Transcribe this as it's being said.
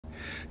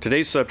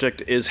Today's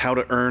subject is how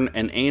to earn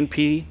an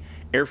A&P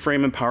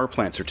Airframe and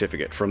Powerplant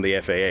certificate from the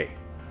FAA.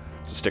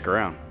 So stick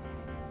around.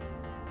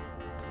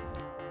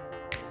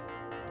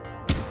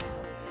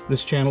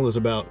 This channel is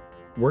about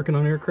working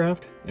on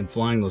aircraft and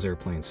flying those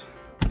airplanes.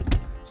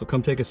 So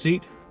come take a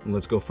seat and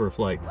let's go for a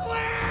flight.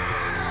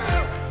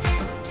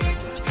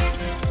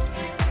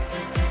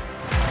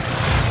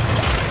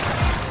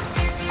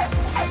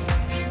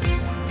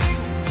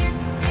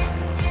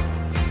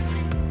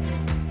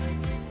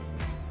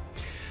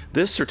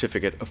 This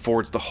certificate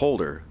affords the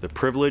holder the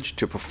privilege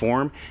to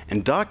perform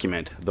and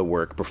document the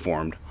work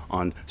performed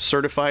on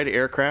certified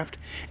aircraft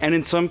and,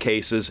 in some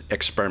cases,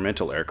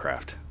 experimental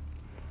aircraft.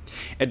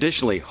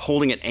 Additionally,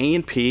 holding an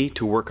A&P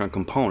to work on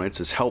components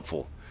is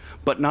helpful,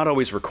 but not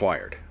always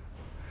required.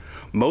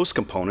 Most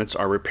components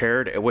are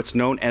repaired at what's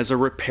known as a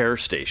repair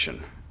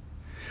station.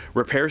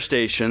 Repair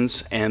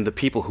stations and the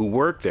people who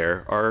work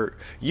there are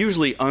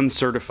usually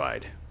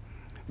uncertified.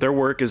 Their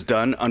work is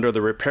done under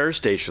the repair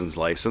station's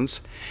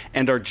license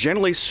and are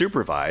generally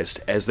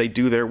supervised as they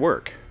do their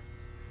work.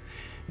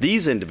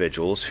 These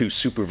individuals who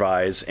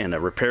supervise in a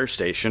repair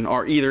station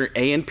are either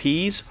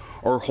A&Ps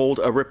or hold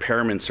a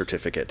repairman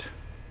certificate.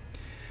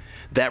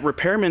 That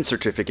repairman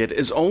certificate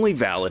is only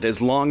valid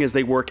as long as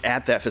they work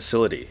at that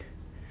facility.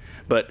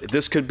 But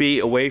this could be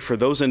a way for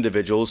those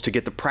individuals to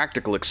get the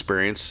practical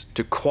experience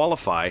to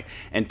qualify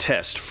and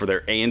test for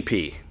their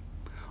A&P.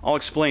 I'll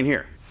explain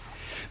here.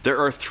 There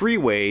are three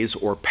ways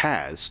or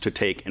paths to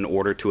take in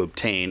order to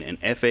obtain an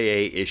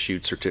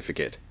FAA-issued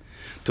certificate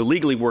to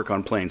legally work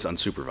on planes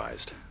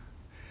unsupervised.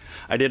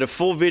 I did a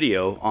full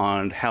video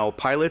on how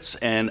pilots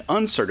and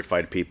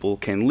uncertified people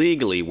can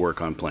legally work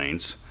on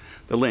planes.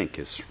 The link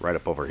is right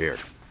up over here.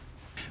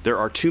 There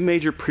are two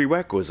major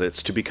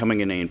prerequisites to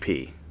becoming an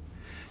A&P.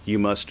 You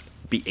must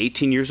be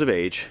 18 years of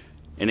age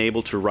and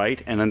able to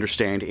write and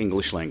understand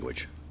English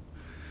language.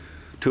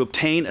 To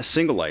obtain a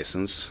single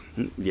license,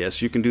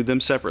 yes, you can do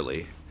them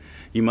separately,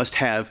 you must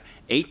have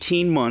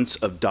 18 months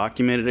of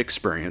documented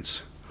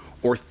experience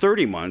or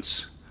 30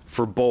 months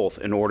for both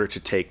in order to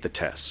take the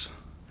tests.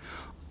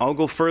 I'll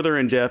go further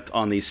in depth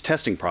on these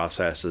testing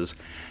processes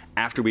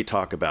after we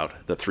talk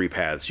about the three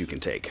paths you can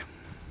take.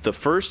 The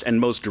first and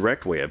most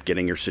direct way of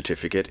getting your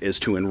certificate is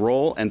to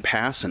enroll and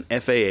pass an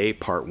FAA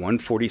Part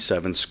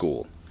 147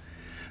 school.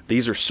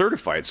 These are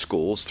certified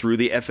schools through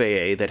the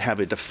FAA that have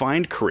a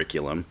defined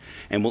curriculum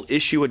and will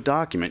issue a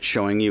document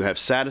showing you have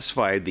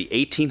satisfied the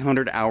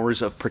 1,800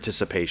 hours of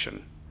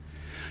participation.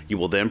 You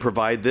will then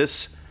provide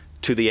this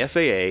to the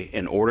FAA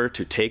in order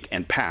to take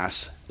and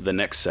pass the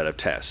next set of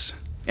tests.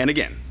 And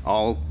again,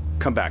 I'll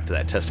come back to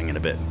that testing in a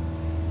bit.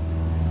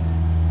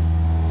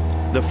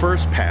 The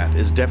first path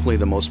is definitely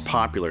the most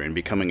popular in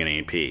becoming an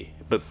A&P,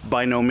 but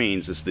by no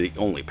means is the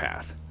only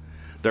path.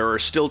 There are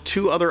still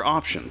two other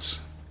options.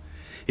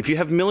 If you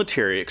have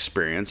military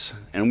experience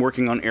and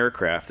working on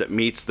aircraft that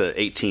meets the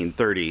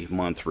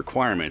 18-30-month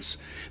requirements,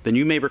 then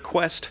you may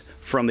request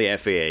from the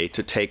FAA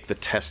to take the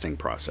testing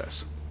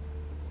process.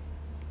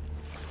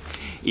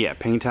 Yeah,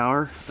 Paint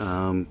Tower,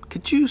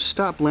 could you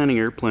stop landing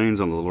airplanes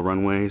on the little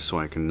runway so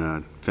I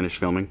can finish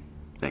filming?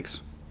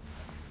 Thanks.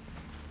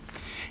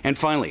 And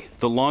finally,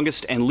 the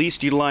longest and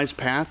least utilized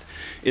path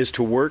is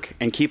to work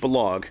and keep a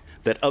log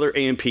that other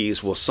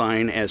A&Ps will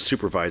sign as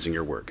supervising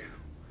your work.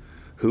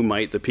 Who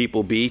might the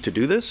people be to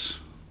do this?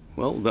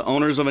 Well, the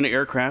owners of an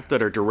aircraft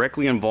that are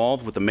directly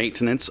involved with the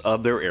maintenance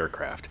of their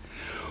aircraft.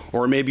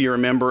 Or maybe you're a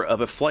member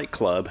of a flight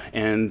club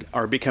and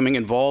are becoming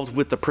involved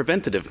with the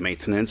preventative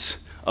maintenance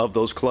of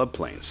those club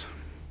planes.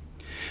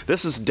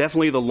 This is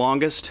definitely the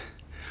longest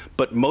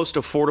but most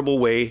affordable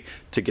way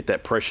to get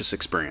that precious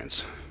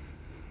experience.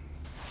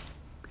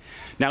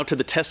 Now to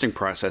the testing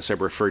process I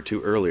referred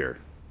to earlier.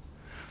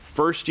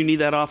 First, you need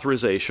that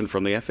authorization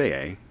from the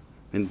FAA.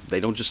 And they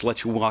don't just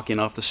let you walk in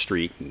off the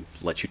street and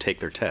let you take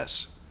their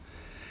tests.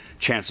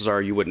 Chances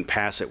are you wouldn't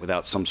pass it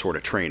without some sort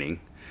of training.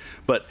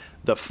 But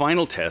the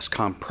final test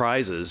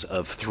comprises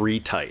of three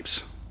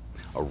types: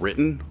 a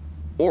written,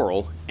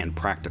 oral, and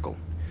practical.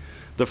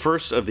 The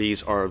first of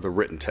these are the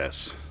written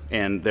tests,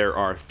 and there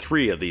are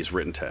three of these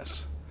written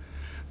tests: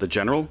 the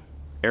general,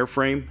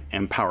 airframe,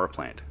 and power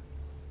plant.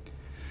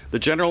 The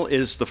general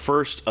is the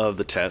first of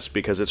the tests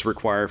because it's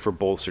required for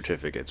both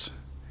certificates.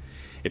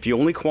 If you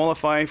only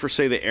qualify for,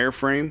 say, the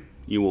airframe,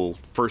 you will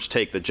first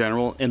take the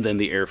general and then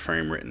the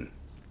airframe written.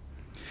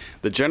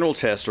 The general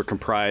tests are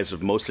comprised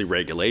of mostly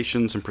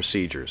regulations and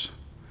procedures.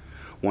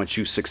 Once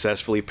you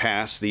successfully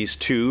pass these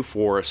two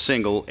for a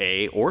single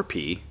A or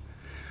P,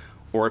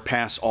 or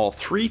pass all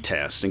three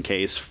tests in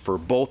case for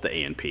both the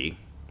A and P,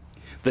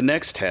 the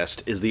next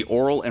test is the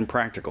oral and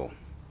practical.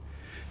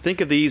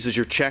 Think of these as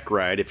your check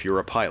ride if you're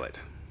a pilot.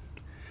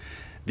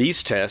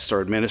 These tests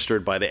are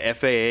administered by the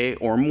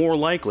FAA or more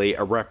likely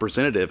a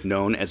representative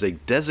known as a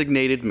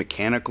designated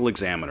mechanical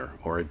examiner,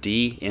 or a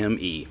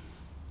DME.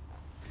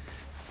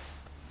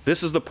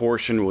 This is the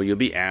portion where you'll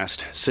be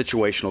asked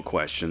situational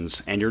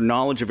questions and your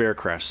knowledge of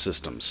aircraft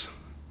systems.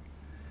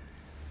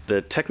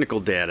 The technical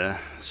data,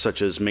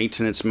 such as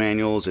maintenance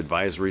manuals,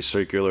 advisory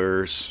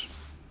circulars,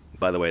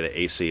 By the way, the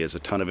AC is a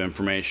ton of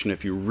information.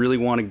 If you really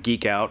want to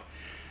geek out,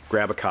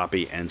 grab a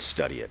copy and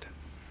study it.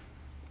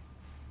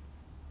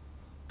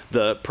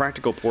 The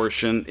practical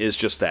portion is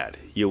just that.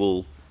 You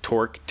will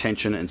torque,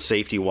 tension, and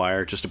safety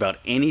wire just about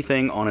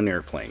anything on an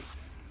airplane.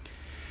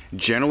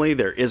 Generally,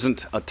 there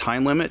isn't a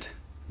time limit,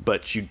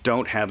 but you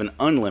don't have an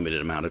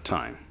unlimited amount of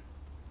time.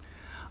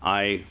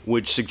 I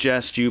would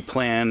suggest you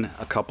plan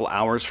a couple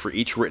hours for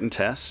each written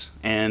test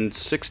and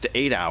 6 to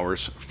 8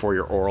 hours for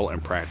your oral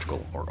and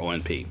practical, or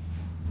ONP.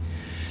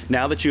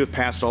 Now that you have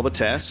passed all the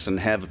tests and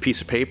have a piece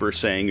of paper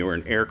saying you're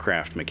an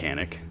aircraft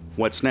mechanic,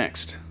 what's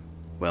next?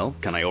 Well,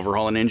 can I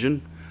overhaul an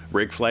engine,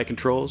 rig flight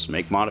controls,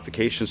 make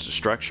modifications to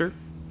structure?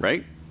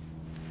 Right?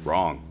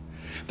 Wrong.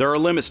 There are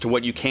limits to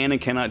what you can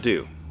and cannot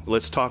do.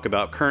 Let's talk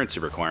about currency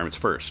requirements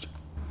first.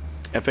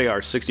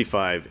 FAR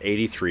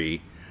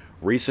 6583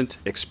 Recent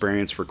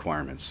Experience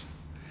Requirements.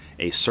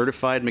 A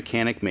certified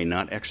mechanic may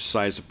not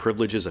exercise the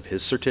privileges of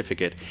his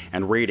certificate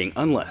and rating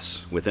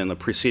unless within the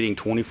preceding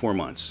 24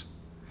 months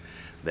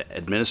the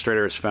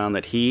administrator has found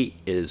that he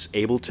is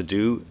able to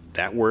do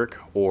that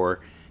work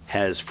or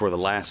has for the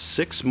last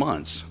 6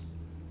 months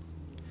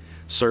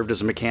served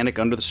as a mechanic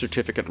under the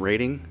certificate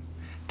rating,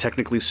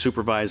 technically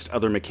supervised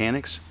other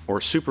mechanics,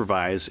 or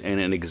supervised in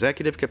an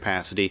executive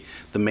capacity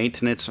the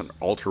maintenance and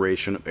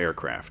alteration of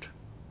aircraft.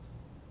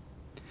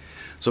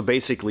 So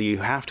basically, you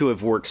have to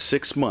have worked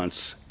 6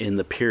 months in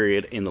the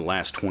period in the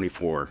last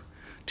 24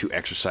 to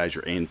exercise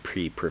your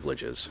A&P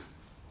privileges.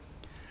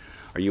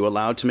 Are you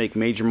allowed to make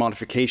major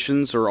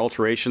modifications or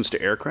alterations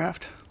to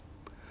aircraft?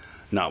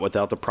 Not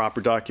without the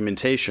proper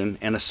documentation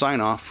and a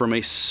sign-off from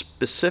a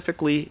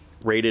specifically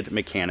rated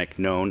mechanic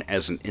known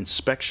as an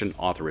inspection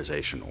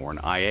authorization, or an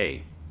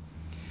IA.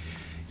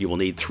 You will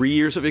need 3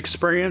 years of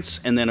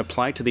experience and then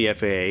apply to the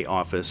FAA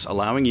office,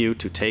 allowing you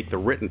to take the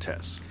written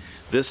test.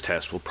 This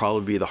test will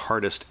probably be the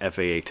hardest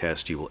FAA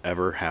test you will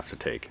ever have to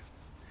take.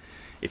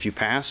 If you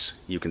pass,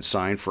 you can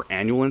sign for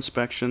annual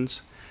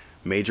inspections,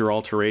 major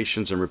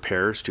alterations and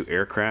repairs to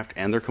aircraft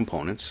and their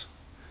components.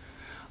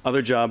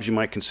 Other jobs you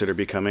might consider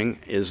becoming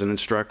is an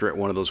instructor at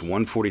one of those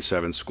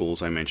 147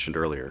 schools I mentioned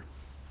earlier.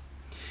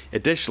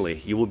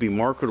 Additionally, you will be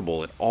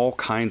marketable at all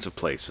kinds of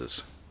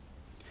places.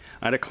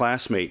 I had a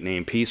classmate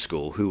named P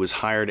School who was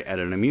hired at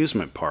an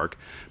amusement park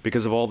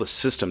because of all the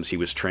systems he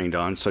was trained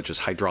on, such as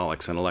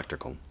hydraulics and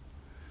electrical.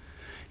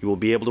 You will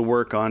be able to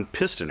work on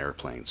piston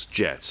airplanes,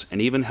 jets,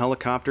 and even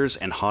helicopters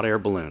and hot air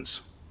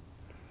balloons.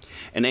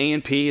 An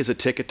A&P is a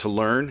ticket to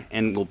learn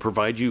and will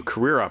provide you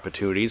career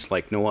opportunities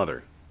like no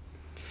other.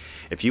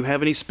 If you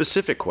have any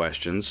specific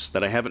questions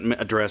that I haven't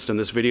addressed in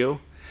this video,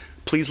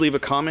 please leave a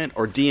comment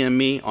or DM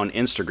me on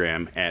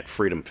Instagram at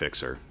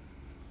FreedomFixer.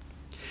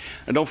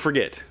 And don't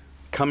forget,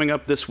 coming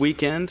up this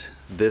weekend,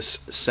 this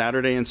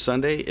Saturday and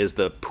Sunday, is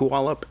the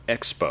Puyallup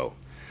Expo.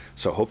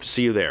 So hope to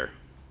see you there.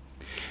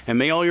 And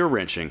may all your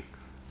wrenching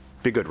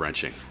be good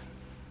wrenching.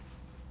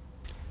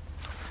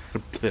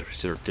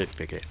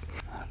 Certificate.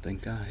 I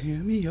think I hear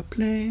me a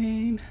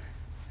plane.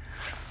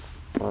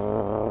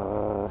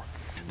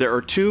 There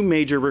are two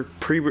major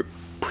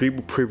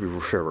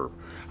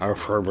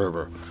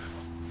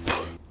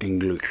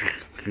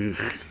English.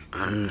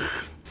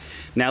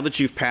 Now that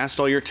you've passed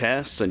all your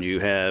tests and you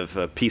have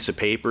a piece of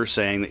paper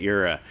saying that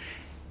you're a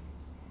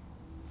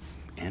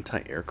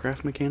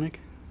anti-aircraft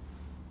mechanic,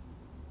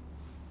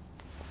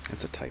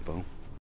 that's a typo.